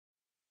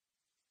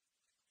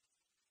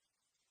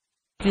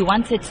We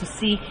wanted to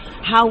see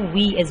how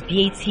we as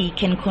BAT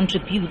can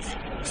contribute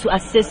to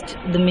assist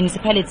the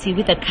municipality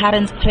with the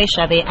current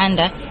pressure they're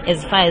under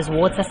as far as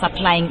water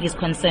supplying is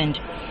concerned.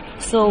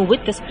 So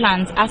with this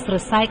plant, us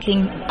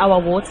recycling our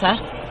water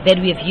that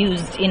we have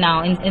used in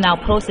our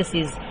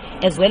processes,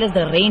 as well as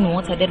the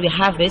rainwater that we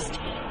harvest,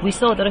 we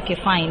saw that, okay,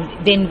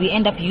 fine, then we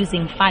end up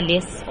using far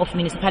less of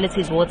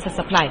municipality's water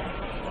supply.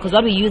 Because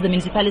what we use the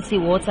municipality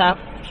water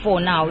for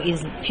now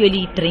is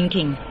purely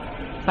drinking.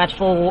 But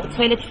for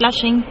toilet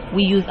flushing,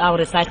 we use our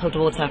recycled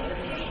water.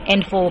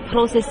 And for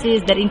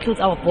processes that includes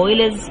our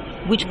boilers,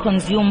 which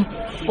consume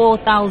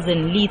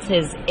 4,000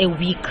 liters a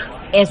week.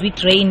 As we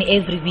drain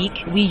every week,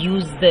 we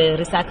use the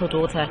recycled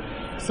water.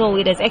 So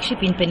it has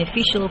actually been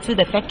beneficial to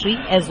the factory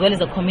as well as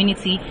the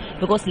community,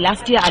 because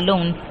last year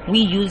alone, we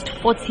used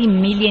 40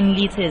 million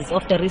liters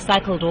of the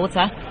recycled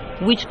water,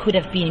 which could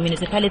have been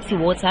municipality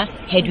water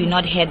had we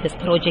not had this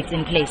project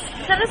in place.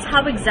 Tell us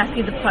how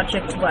exactly the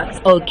project works.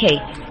 Okay,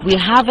 we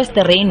harvest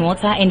the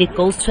rainwater and it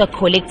goes to a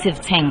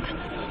collective tank.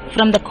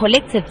 From the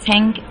collective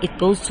tank, it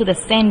goes to the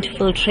sand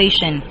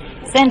filtration.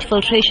 Sand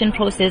filtration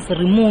process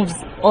removes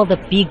all the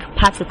big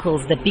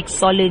particles, the big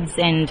solids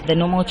and the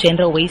normal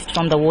general waste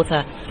from the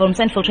water. From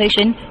sand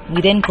filtration,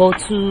 we then go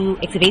to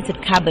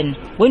activated carbon.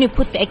 When you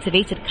put the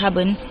activated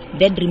carbon,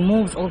 that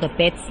removes all the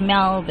bad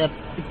smell, the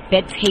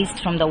bad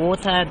taste from the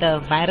water,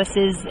 the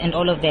viruses and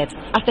all of that.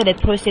 After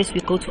that process, we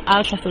go to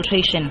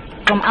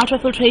ultrafiltration. From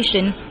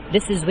ultrafiltration,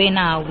 this is where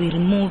now we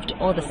removed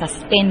all the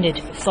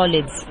suspended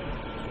solids.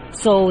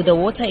 So the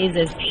water is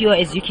as pure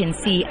as you can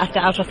see after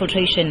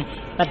ultrafiltration.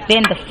 But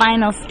then the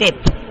final step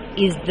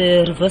is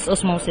the reverse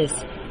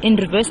osmosis. In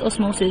reverse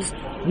osmosis,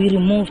 we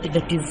removed the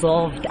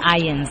dissolved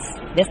ions.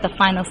 That's the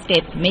final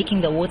step,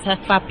 making the water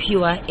far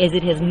pure as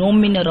it has no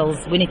minerals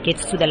when it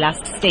gets to the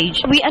last stage.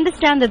 We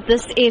understand that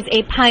this is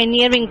a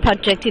pioneering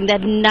project in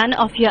that none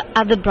of your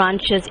other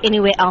branches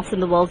anywhere else in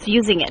the world is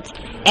using it.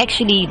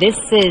 Actually, this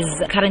is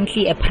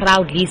currently a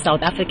proudly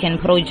South African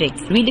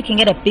project. We're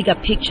looking at a bigger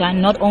picture,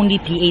 not only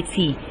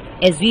BAT,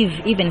 as we've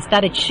even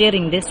started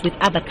sharing this with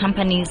other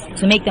companies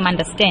to make them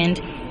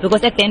understand,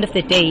 because at the end of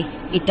the day,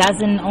 it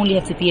doesn't only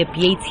have to be a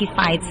BAT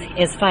fight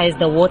as far as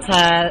the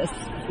water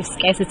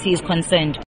scarcity is concerned.